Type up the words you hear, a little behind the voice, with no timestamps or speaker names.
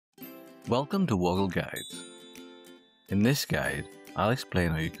Welcome to Woggle Guides. In this guide, I'll explain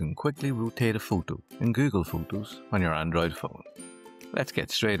how you can quickly rotate a photo in Google Photos on your Android phone. Let's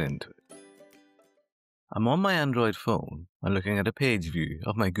get straight into it. I'm on my Android phone and looking at a page view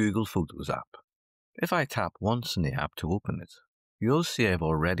of my Google Photos app. If I tap once in the app to open it, you'll see I've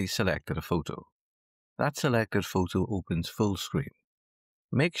already selected a photo. That selected photo opens full screen.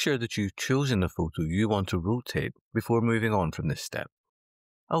 Make sure that you've chosen the photo you want to rotate before moving on from this step.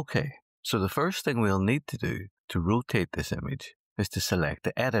 Okay, so the first thing we'll need to do to rotate this image is to select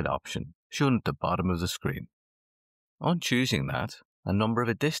the Edit option shown at the bottom of the screen. On choosing that, a number of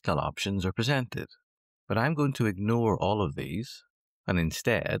additional options are presented, but I'm going to ignore all of these, and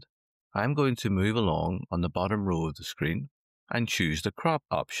instead, I'm going to move along on the bottom row of the screen and choose the Crop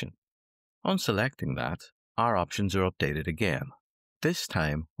option. On selecting that, our options are updated again. This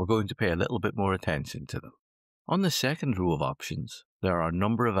time, we're going to pay a little bit more attention to them. On the second row of options, there are a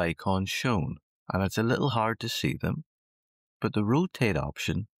number of icons shown, and it's a little hard to see them, but the Rotate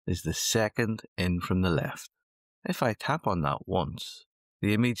option is the second in from the left. If I tap on that once,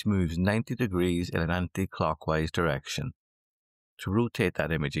 the image moves 90 degrees in an anti-clockwise direction. To rotate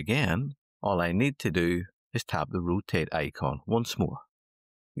that image again, all I need to do is tap the Rotate icon once more.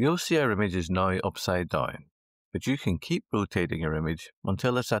 You'll see our image is now upside down, but you can keep rotating your image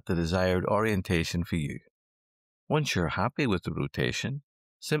until it's at the desired orientation for you. Once you're happy with the rotation,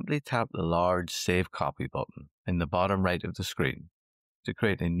 simply tap the large Save Copy button in the bottom right of the screen to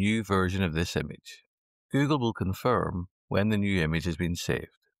create a new version of this image. Google will confirm when the new image has been saved.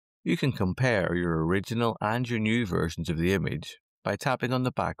 You can compare your original and your new versions of the image by tapping on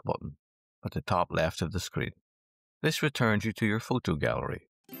the back button at the top left of the screen. This returns you to your photo gallery.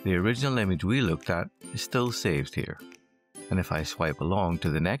 The original image we looked at is still saved here. And if I swipe along to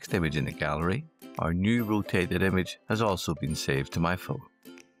the next image in the gallery, our new rotated image has also been saved to my phone.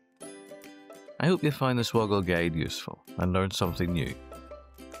 I hope you find this Woggle guide useful and learned something new.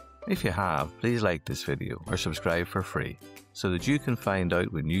 If you have, please like this video or subscribe for free so that you can find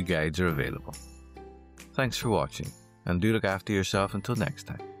out when new guides are available. Thanks for watching, and do look after yourself until next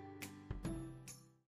time.